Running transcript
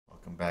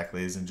back,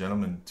 ladies and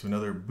gentlemen, to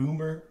another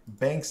Boomer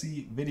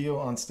Banksy video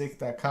on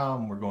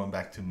Stake.com. We're going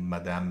back to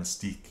Madame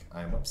Mystique.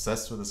 I'm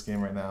obsessed with this game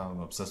right now.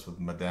 I'm obsessed with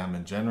Madame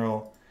in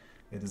general.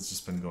 It has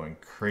just been going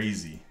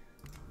crazy.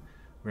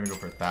 We're gonna go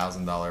for a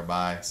 $1,000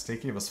 buy.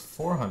 Stake gave us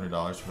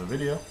 $400 for the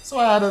video, so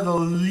I added a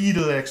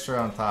little extra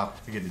on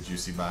top to get a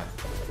juicy buy.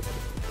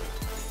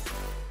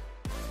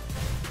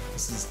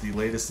 This is the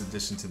latest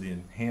addition to the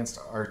enhanced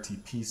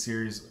RTP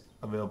series,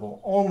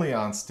 available only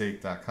on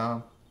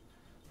Stake.com.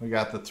 We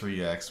got the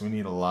 3x. We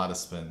need a lot of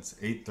spins.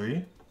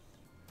 8-3.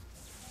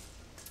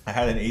 I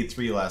had an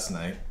 8-3 last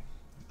night.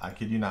 I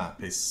kid you not,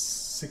 paid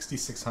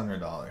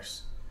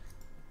 $6,600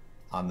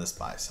 on this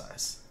buy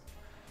size.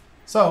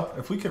 So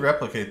if we could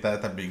replicate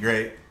that, that'd be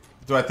great.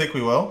 Do I think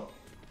we will?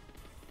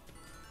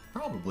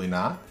 Probably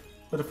not.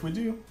 But if we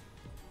do,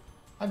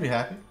 I'd be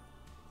happy.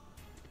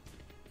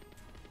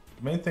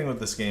 The main thing with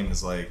this game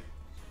is like,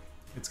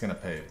 it's gonna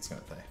pay. It's gonna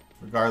pay,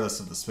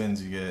 regardless of the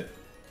spins you get.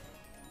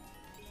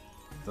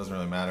 Doesn't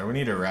really matter. We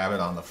need a rabbit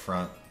on the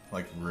front,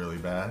 like really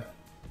bad.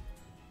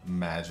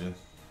 Imagine.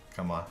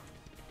 Come on.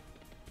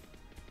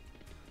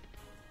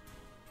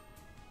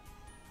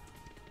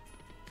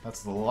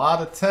 That's a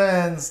lot of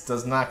tens.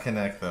 Does not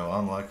connect though.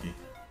 Unlucky.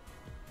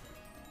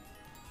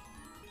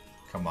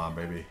 Come on,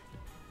 baby.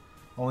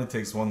 Only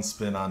takes one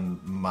spin on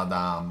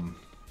Madame.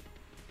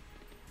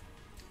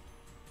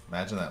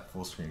 Imagine that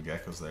full screen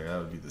geckos there. That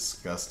would be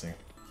disgusting.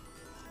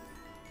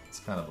 It's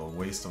kind of a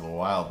waste of a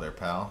wild there,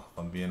 pal, if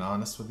I'm being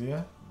honest with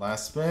you.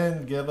 Last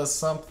spin, give us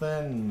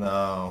something.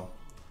 No.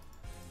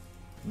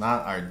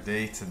 Not our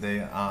day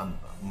today on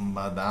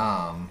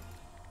Madame.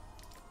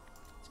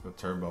 Let's go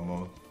turbo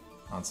mode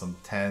on some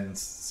 10s,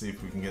 see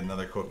if we can get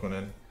another quick one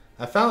in.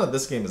 I found that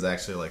this game is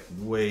actually like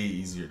way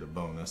easier to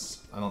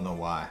bonus. I don't know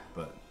why,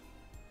 but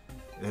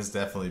it has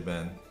definitely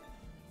been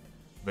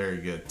very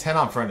good. 10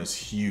 on front is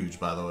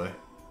huge, by the way.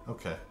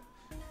 Okay.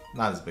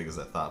 Not as big as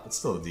I thought, but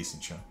still a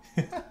decent chunk.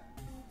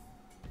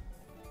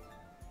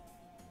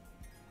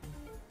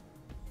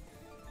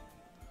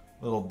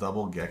 Little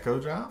double gecko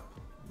drop.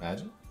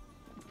 Imagine.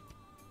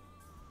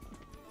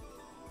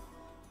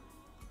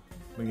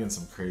 We're getting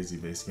some crazy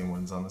base game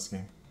wins on this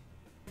game.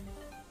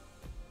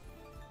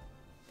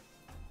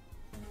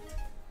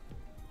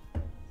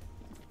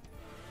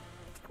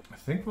 I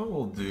think what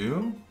we'll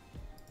do,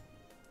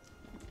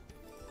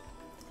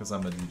 because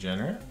I'm a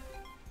degenerate,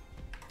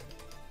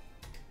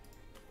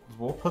 is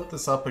we'll put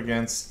this up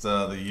against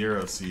the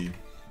Euro seed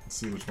and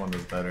see which one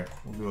does better.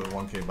 We'll do a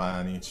 1K buy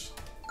on each,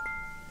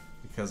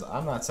 because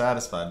I'm not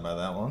satisfied by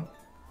that one,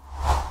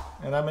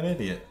 and I'm an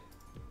idiot.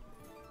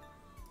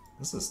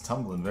 This is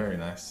tumbling very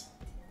nice.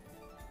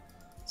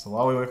 So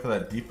while we wait for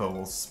that depot,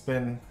 we'll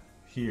spin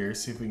here,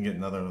 see if we can get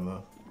another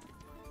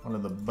one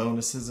of the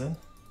bonuses in.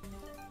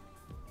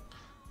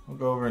 We'll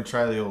go over and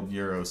try the old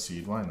Euro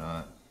seed. Why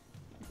not?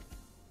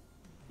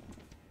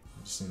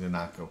 We just need to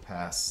not go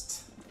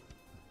past,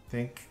 I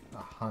think,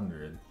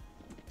 100.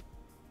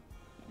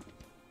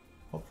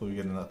 Hopefully we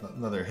get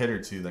another hit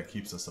or two that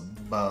keeps us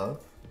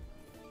above.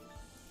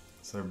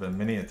 So there have been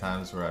many a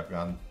times where I've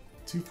gone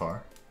too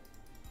far.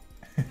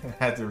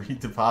 Had to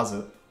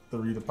redeposit the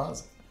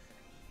redeposit.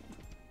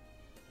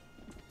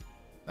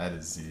 That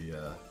is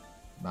the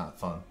not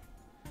fun.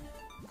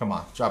 Come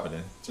on, drop it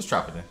in. Just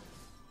drop it in.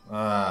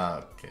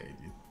 Okay,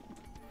 dude.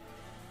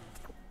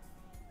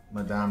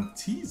 Madame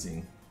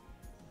teasing.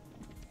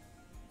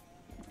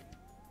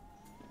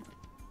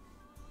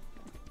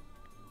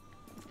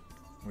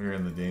 We're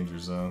in the danger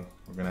zone.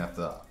 We're gonna have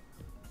to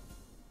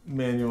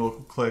manual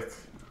click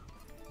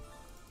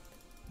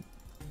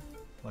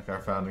like our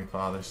founding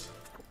fathers.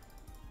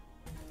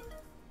 I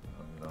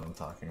don't know what I'm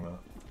talking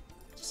about.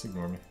 Just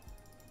ignore me.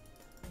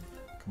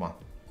 Come on.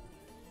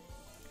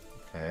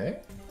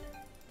 Okay.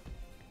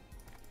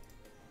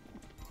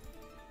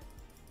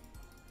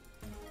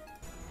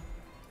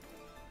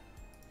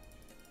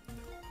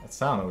 That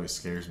sound always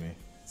scares me.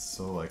 It's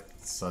so like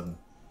sudden.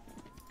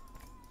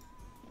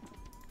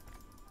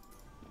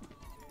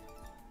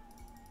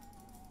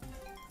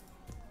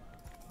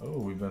 Oh,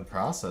 we've been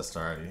processed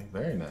already.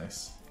 Very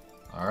nice.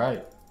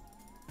 Alright.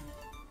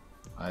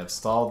 I have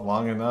stalled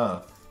long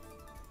enough.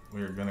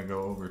 We are gonna go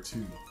over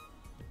to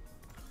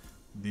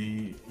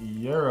the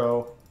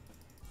Euro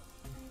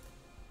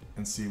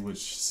and see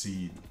which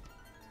seed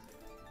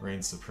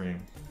reigns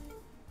supreme.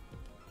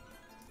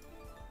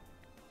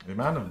 The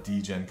amount of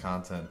degen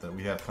content that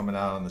we have coming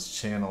out on this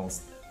channel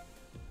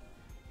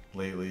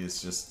lately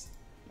is just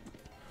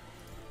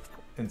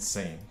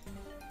insane.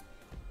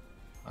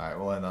 Alright,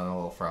 we'll end on a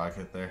little frog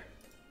hit there.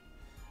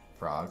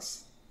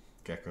 Frogs,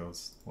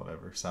 geckos,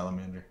 whatever,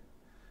 salamander.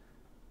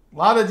 A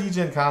lot of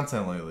degen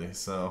content lately,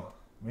 so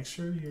make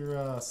sure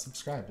you're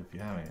subscribed if you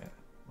haven't yet.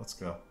 Let's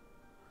go.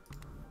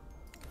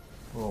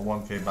 A little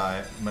 1K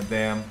buy,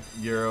 Madame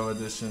Euro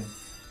edition.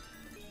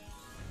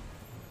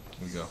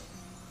 Here we go.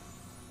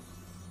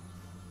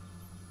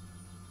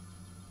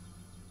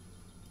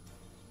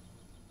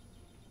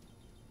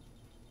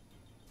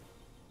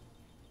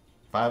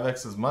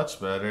 $5X is much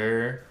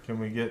better. Can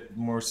we get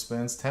more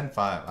spins? 10-5.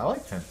 I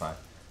like 10-5.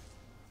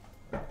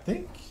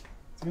 think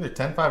it's either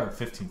 10-5 or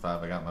 15-5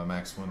 I got my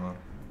max win on.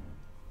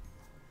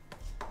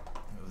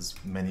 It was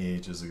many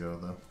ages ago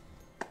though.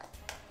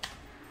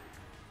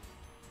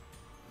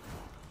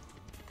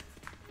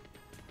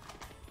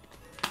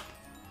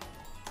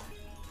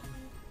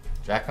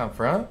 Jack on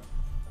front?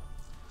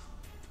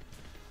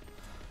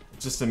 It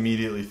just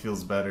immediately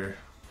feels better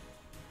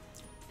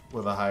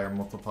with a higher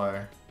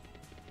multiplier.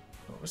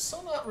 But we're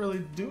still not really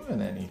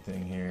doing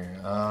anything here.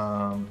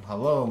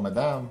 Hello,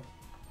 Madame.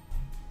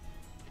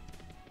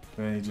 I'm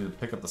gonna need you to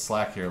pick up the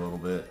slack here a little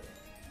bit.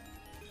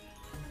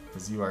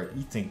 Because you are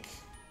eating,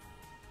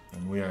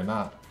 and we are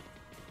not.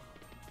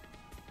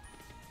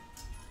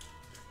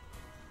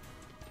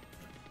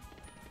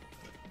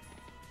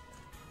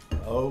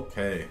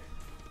 Okay.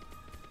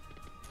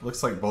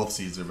 Looks like both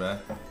seeds are back.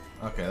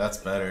 Okay, that's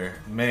better.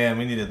 Man,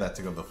 we needed that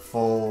to go the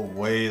full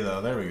way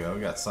though. There we go, we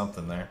got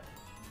something there.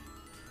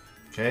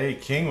 Okay,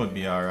 king would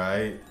be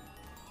alright.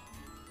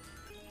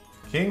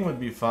 King would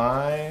be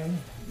fine.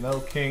 No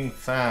king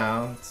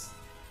found.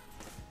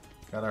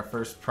 Got our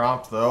first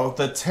prompt though.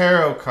 The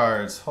tarot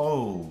cards.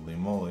 Holy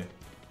moly.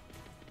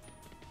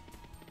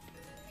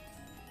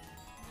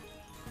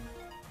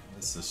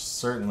 This is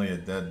certainly a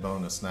dead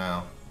bonus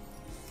now.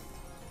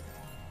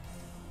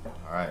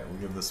 Alright, we'll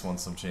give this one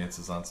some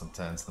chances on some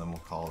 10s, and then we'll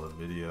call it a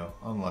video.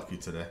 Unlucky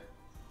today.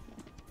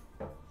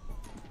 You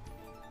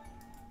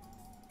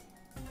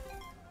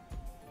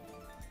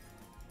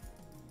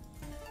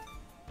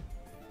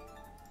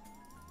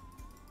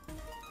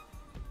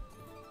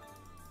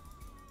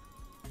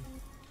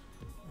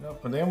know,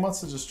 if Madame wants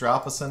to just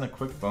drop us in a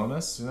quick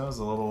bonus, you know, as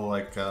a little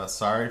like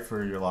sorry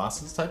for your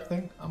losses type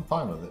thing, I'm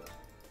fine with it.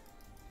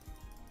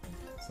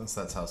 Since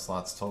that's how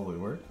slots totally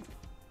work.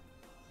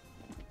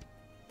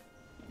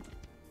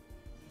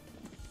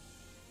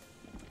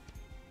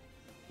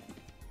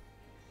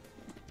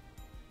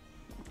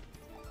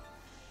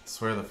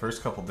 I swear the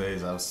first couple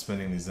days I was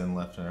spinning these in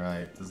left and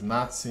right. Does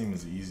not seem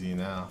as easy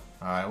now.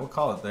 Alright, we'll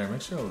call it there.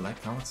 Make sure to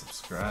like, comment,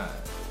 subscribe.